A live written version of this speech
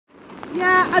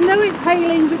Yeah, I know it's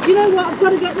hailing, but you know what? I've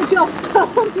got to get the job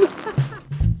done.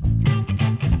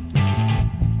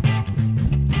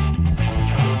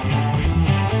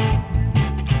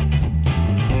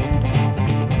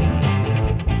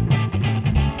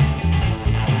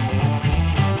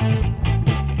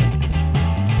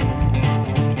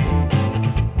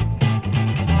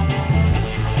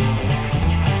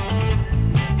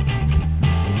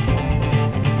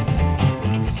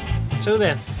 So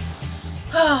then.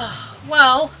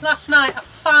 Well, last night I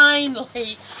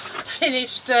finally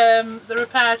finished the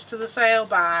repairs to the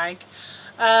Sailbag,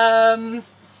 and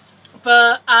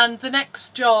the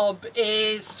next job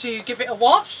is to give it a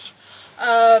wash,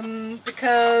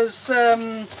 because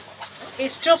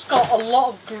it's just got a lot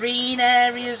of green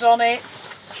areas on it,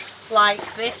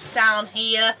 like this down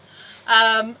here,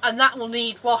 and that will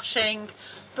need washing.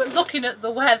 But looking at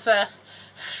the weather,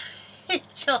 it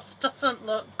just doesn't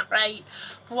look great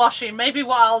for washing. Maybe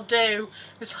what I'll do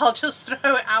is I'll just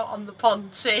throw it out on the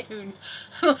pontoon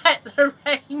and let the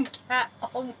rain get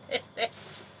on with it.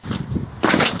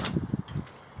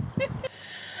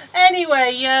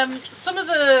 Anyway, some of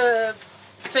the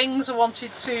things I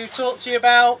wanted to talk to you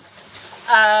about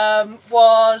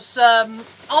was on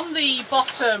the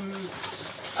bottom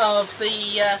of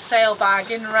the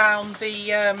Sailbag, in around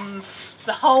the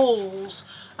holes,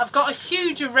 I've got a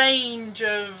huge range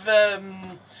of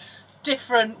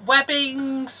different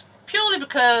webbings, purely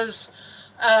because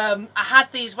I had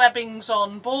these webbings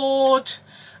on board,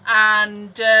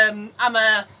 and I'm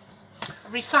a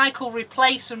recycle,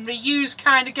 replace and reuse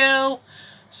kind of girl,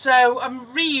 so I'm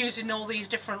reusing all these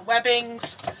different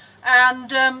webbings, and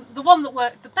the one that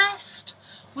worked the best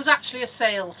was actually a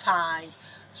sail tie.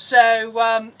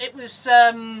 So it was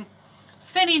thin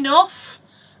enough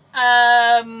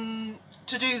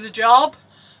to do the job,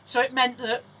 so it meant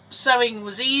that sewing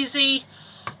was easy,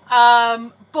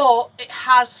 but it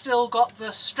has still got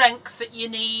the strength that you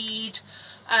need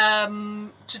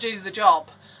to do the job.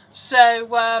 So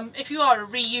if you are a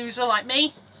reuser like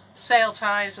me, sail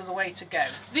ties are the way to go.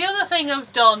 The other thing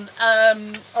I've done,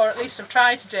 or at least I've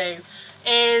tried to do,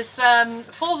 is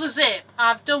for the zip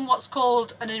I've done what's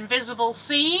called an invisible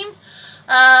seam,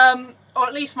 or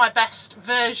at least my best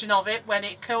version of it when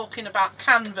it's talking about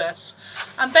canvas.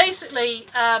 And basically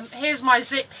here's my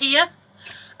zip here,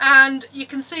 and you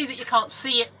can see that you can't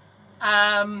see it,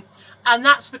 and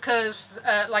that's because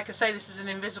like I say, this is an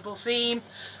invisible seam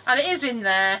and it is in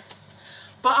there,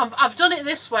 but I've done it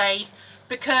this way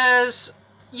because,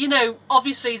 you know,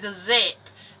 obviously the zip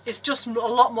is just a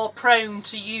lot more prone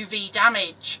to UV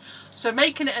damage, so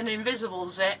making it an invisible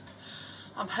zip,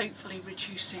 I'm hopefully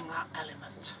reducing that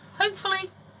element. Hopefully,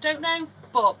 don't know,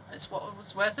 but it's what it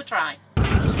was worth a try. The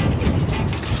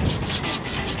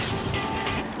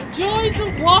joys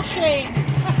of washing!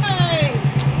 Hey!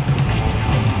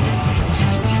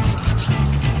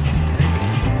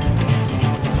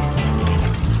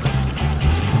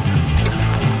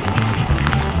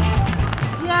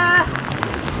 Yeah,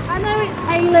 I know it's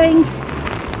hailing.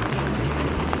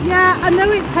 Yeah, I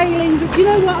know it's hailing, but you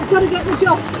know what? I've got to get the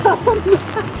job done.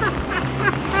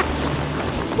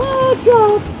 Oh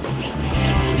God!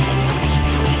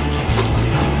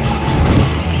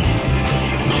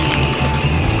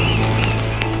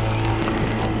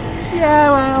 Yeah,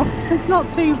 well, it's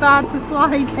not too bad to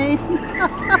slide in.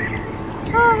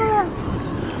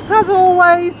 As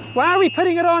always. Why are we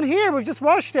putting it on here? We've just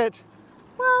washed it.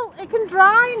 Well, it can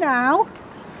dry now.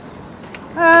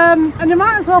 And you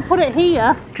might as well put it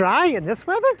here. Dry in this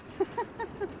weather?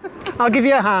 I'll give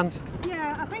you a hand.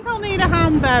 Yeah, I think I'll need a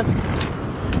hand, Bev.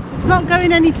 It's not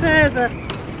going any further,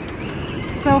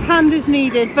 so hand is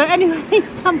needed. But anyway,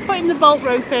 I'm putting the bolt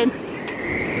rope in.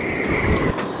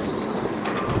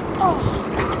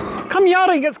 Oh. Come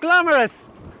yachting, it's glamorous.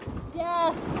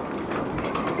 Yeah,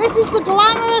 this is the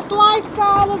glamorous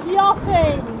lifestyle of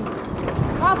yachting.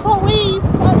 That's what we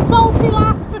at Salty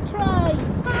Lass portray.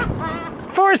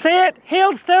 Foresight,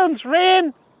 hailstones,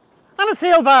 rain, and a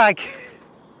Sailbag.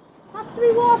 Has to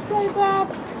be washed though, Bev.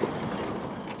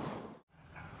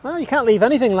 Well, you can't leave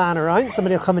anything lying around,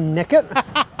 somebody will come and nick it.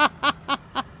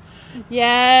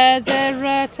 Yeah,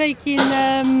 they're taking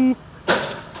the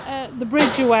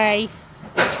bridge away.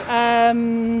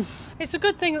 It's a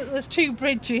good thing that there's two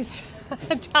bridges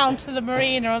down to the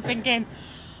marina. I was thinking,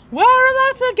 where am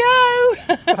I to go?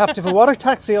 I'd have to have a water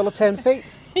taxi all of 10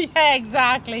 feet. Yeah,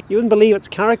 exactly. You wouldn't believe it's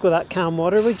Carrick with that calm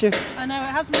water, would you? I know, it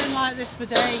hasn't been like this for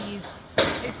days.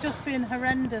 It's just been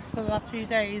horrendous for the last few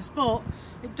days, but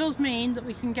it does mean that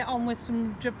we can get on with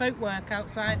some boat work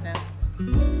outside now.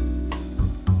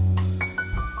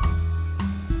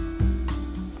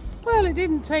 Well, it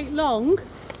didn't take long.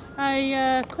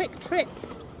 a quick trip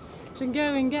to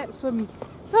go and get some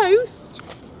post,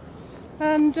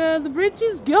 and the bridge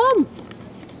is gone.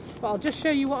 But I'll just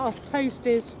show you what our post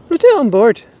is. We'll do it on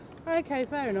board. Okay,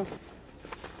 fair enough.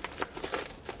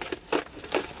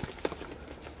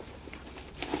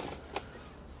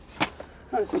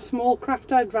 Oh, it's a small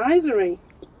craft advisory.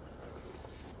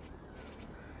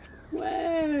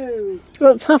 Whoa!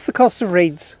 Well, it's half the cost of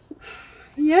reeds.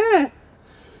 Yeah.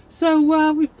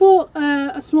 So we've bought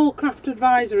a small craft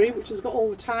advisory which has got all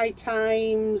the tide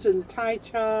times and the tide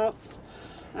charts,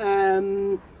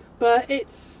 but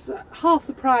it's half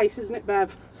the price, isn't it,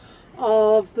 Bev,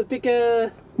 of the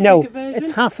bigger version?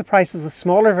 It's half the price of the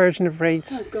smaller version of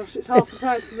reeds. Oh gosh, it's half the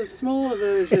price of the smaller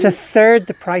version. It's a third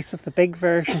the price of the big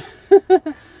version.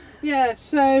 Yeah,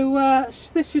 so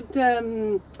this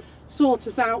should sort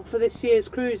us out for this year's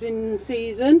cruising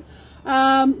season.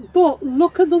 But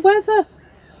look at the weather.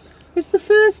 It's the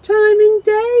first time in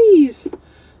days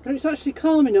and it's actually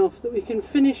calm enough that we can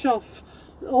finish off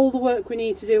all the work we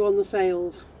need to do on the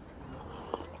sails.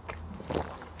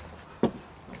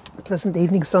 Pleasant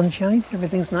evening sunshine,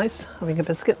 everything's nice, having a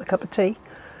biscuit and a cup of tea.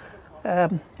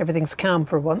 Everything's calm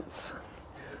for once,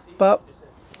 but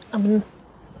I've been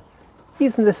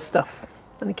using this stuff,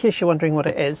 and in case you're wondering what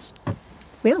it is,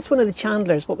 we asked one of the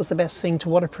chandlers what was the best thing to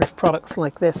waterproof products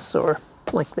like this or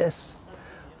like this,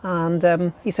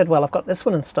 and he said, well, I've got this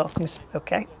one in stock, and we said,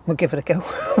 okay, we'll give it a go.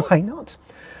 Why not?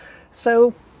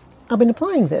 So I've been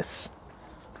applying this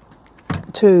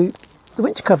to the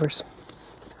winch covers,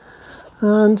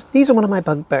 and these are one of my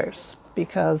bugbears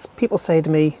because people say to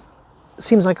me, it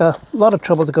seems like a lot of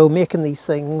trouble to go making these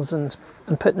things and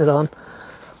putting it on,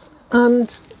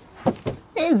 and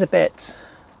it is a bit,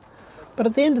 but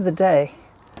at the end of the day,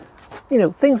 you know,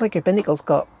 things like your binnacle's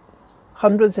got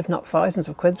hundreds if not thousands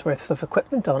of quid's worth of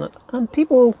equipment on it, and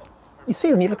people, you see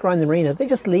them, you look around the marina, they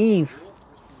just leave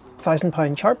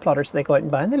 £1,000 chart plotters they go out and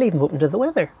buy, and they leave them open to the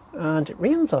weather and it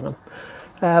rains on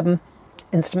them.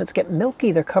 Instruments get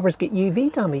milky, their covers get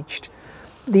UV damaged.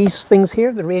 These things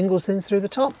here, the rain goes in through the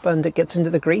top and it gets into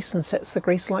the grease and sets the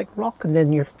grease like rock, and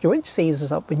then your winch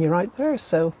seizes up when you're out there.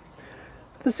 So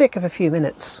for the sake of a few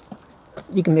minutes,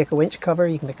 you can make a winch cover,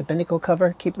 you can make a binnacle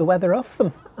cover, keep the weather off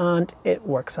them, and it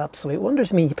works absolute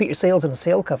wonders. I mean, you put your sails in a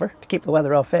sail cover to keep the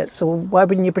weather off it, so why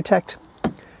wouldn't you protect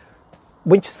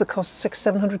winches that cost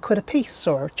 £600-700 quid a piece,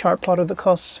 or a chart plotter that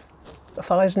costs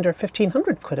 1,000 or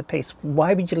 1,500 quid a piece?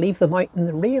 Why would you leave them out in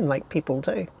the rain like people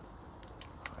do?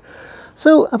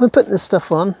 So I've been putting this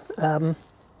stuff on.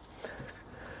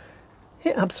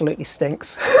 It absolutely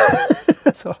stinks.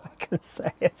 That's all I can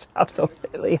say. It's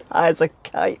absolutely high as a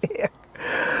kite here.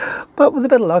 But with a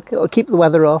bit of luck, it'll keep the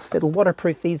weather off, it'll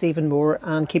waterproof these even more,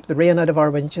 and keep the rain out of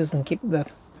our winches, and keep the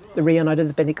rain out of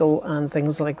the binnacle and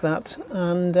things like that.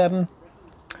 And well,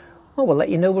 we'll let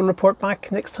you know, we'll report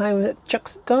back next time it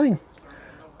chucks it down.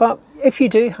 But if you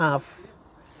do have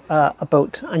a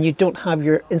boat and you don't have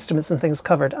your instruments and things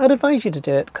covered, I'd advise you to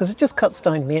do it, because it just cuts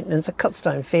down maintenance, it cuts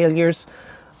down failures.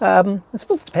 I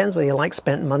suppose it depends whether you like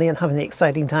spending money and having the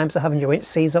exciting times of having your winch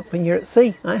seize up when you're at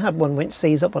sea. I had one winch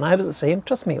seize up when I was at sea, and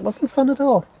trust me, it wasn't fun at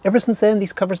all. Ever since then,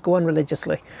 these covers go on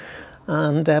religiously,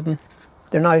 and they're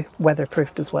now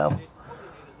weatherproofed as well.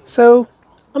 So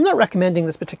I'm not recommending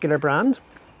this particular brand.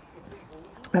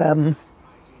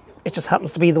 It just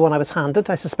happens to be the one I was handed.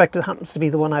 I suspect it happens to be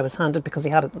the one I was handed because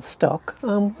he had it in stock.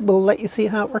 We'll let you see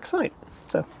how it works out.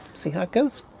 So, see how it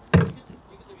goes.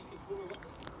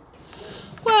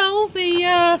 Well,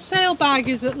 the sailbag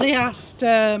is at last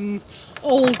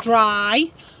all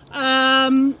dry,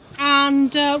 and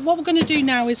what we're going to do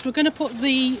now is we're going to put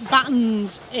the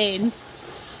battens in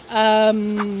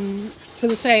to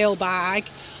the sailbag,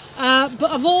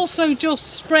 but I've also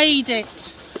just sprayed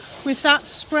it with that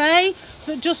spray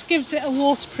that just gives it a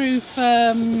waterproof,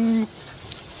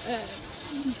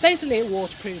 basically it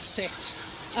waterproofs it,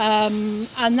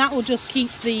 and that will just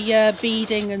keep the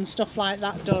beading and stuff like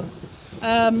that done.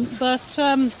 But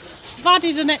I've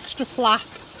added an extra flap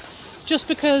just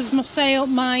because my sail,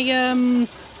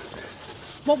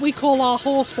 what we call our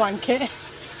horse blanket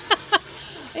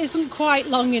isn't quite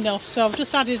long enough, so I've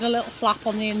just added a little flap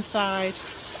on the inside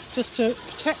just to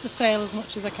protect the sail as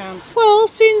much as I can. Well,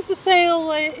 since the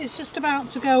sail is just about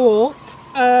to go up,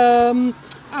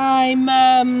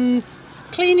 I'm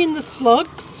cleaning the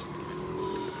slugs,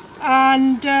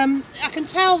 and I can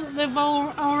tell that they've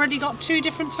already got two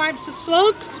different types of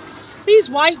slugs. These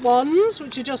white ones,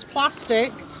 which are just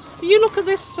plastic, but you look at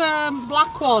this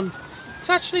black one, it's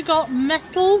actually got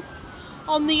metal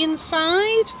on the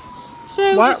inside.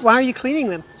 So why are you cleaning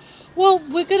them? Well,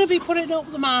 we're going to be putting up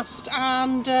the mast,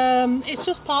 and it's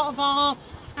just part of our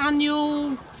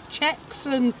annual checks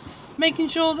and making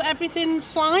sure that everything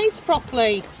slides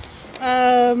properly.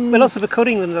 We'll also be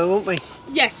coating them though, won't we?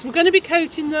 Yes, we're going to be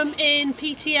coating them in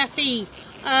PTFE.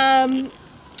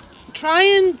 Try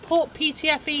and put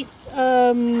PTFE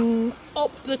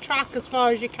up the track as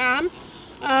far as you can.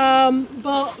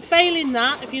 But failing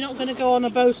that, if you're not going to go on a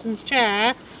bosun's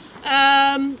chair,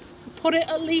 put it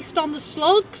at least on the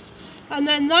slugs, and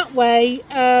then that way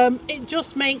it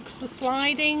just makes the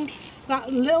sliding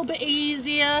that little bit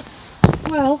easier.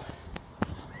 Well,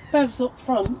 Bev's up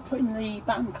front putting the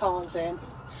baton cars in,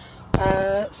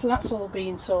 so that's all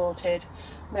been sorted.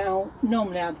 Now,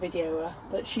 normally I'd video her,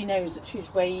 but she knows that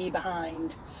she's way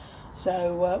behind,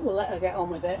 so we'll let her get on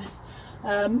with it.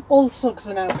 All the slugs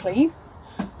are now clean,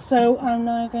 so I'm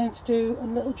now going to do a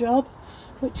little job,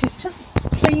 which is just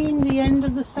clean the end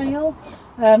of the sail.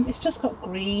 It's just got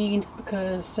green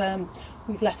because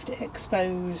we've left it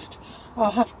exposed.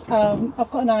 I've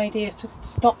got an idea to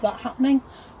stop that happening,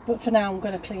 but for now I'm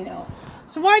going to clean it off.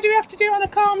 So why do we have to do it on a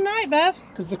calm night, Bev?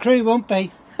 Because the crew won't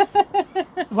be.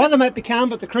 The weather might be calm,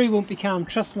 but the crew won't be calm,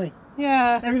 trust me.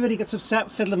 Yeah. Everybody gets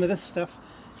upset fiddling with this stuff.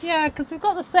 Yeah, because we've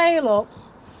got the sail up,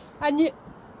 and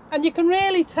you can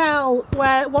really tell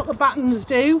what the battens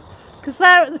do, because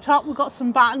there at the top we've got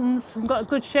some battens, we've got a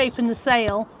good shape in the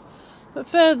sail, but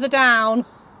further down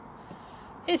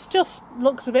it just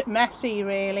looks a bit messy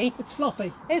really. It's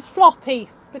floppy. It's floppy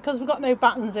because we've got no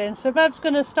battens in, so Bev's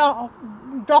going to start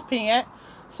dropping it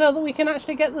so that we can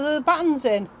actually get the battens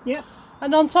in. Yeah.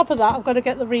 And on top of that I've got to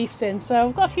get the reefs in, so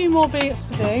I've got a few more bits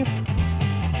to do.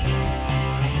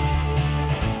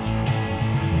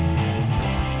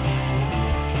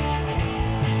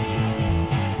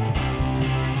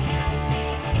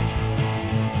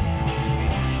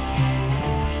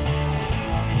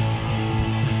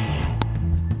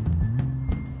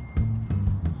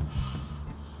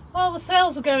 Well, the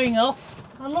sails are going up,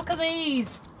 and look at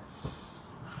these.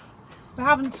 We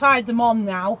haven't tied them on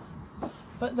now,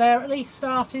 but they're at least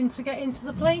starting to get into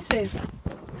the places.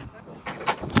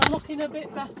 They're looking a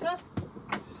bit better.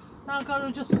 Now I've got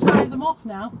to just tie them off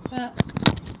now, but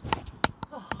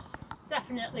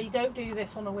definitely don't do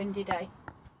this on a windy day.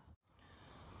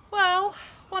 Well,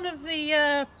 one of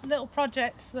the little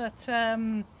projects that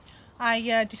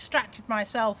I distracted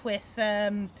myself with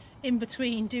in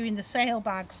between doing the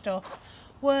Sailbag stuff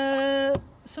were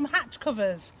some hatch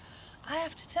covers. I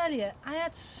have to tell you, I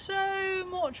had so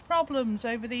much problems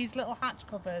over these little hatch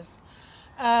covers,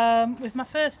 with my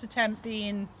first attempt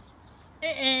being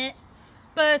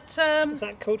but Is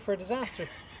that code for a disaster?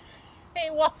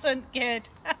 it wasn't good.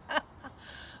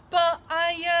 But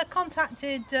I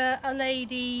contacted a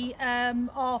lady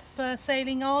off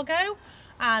Sailing Argo,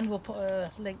 and we'll put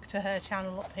a link to her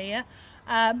channel up here,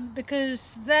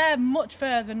 because they're much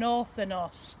further north than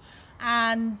us,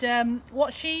 and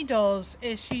what she does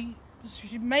is she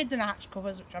made the hatch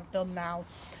covers, which I've done now,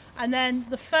 and then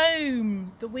the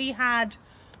foam that we had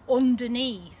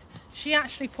underneath, she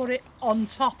actually put it on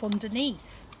top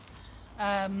underneath.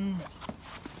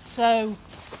 So,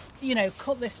 you know,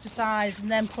 cut this to size and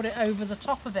then put it over the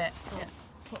top of it. Yeah,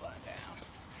 put that down.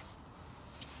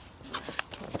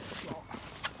 Put this lot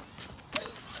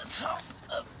over the top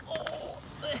of all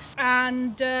this.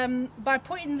 And by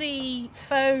putting the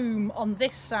foam on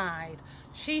this side,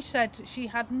 she said she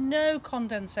had no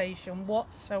condensation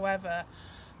whatsoever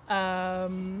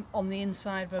on the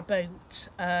inside of her boat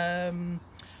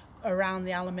around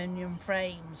the aluminium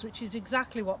frames, which is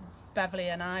exactly what Beverly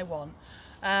and I want.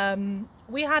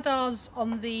 We had ours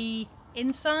on the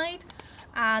inside,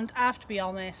 and I have to be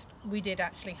honest, we did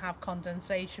actually have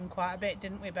condensation quite a bit,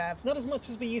 didn't we, Bev? Not as much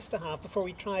as we used to have before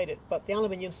we tried it, but the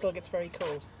aluminium still gets very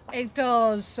cold. It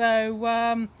does,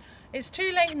 so it's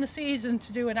too late in the season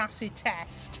to do an acid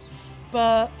test,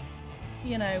 but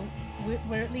you know,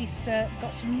 we're at least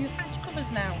got some new hatch covers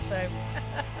now, so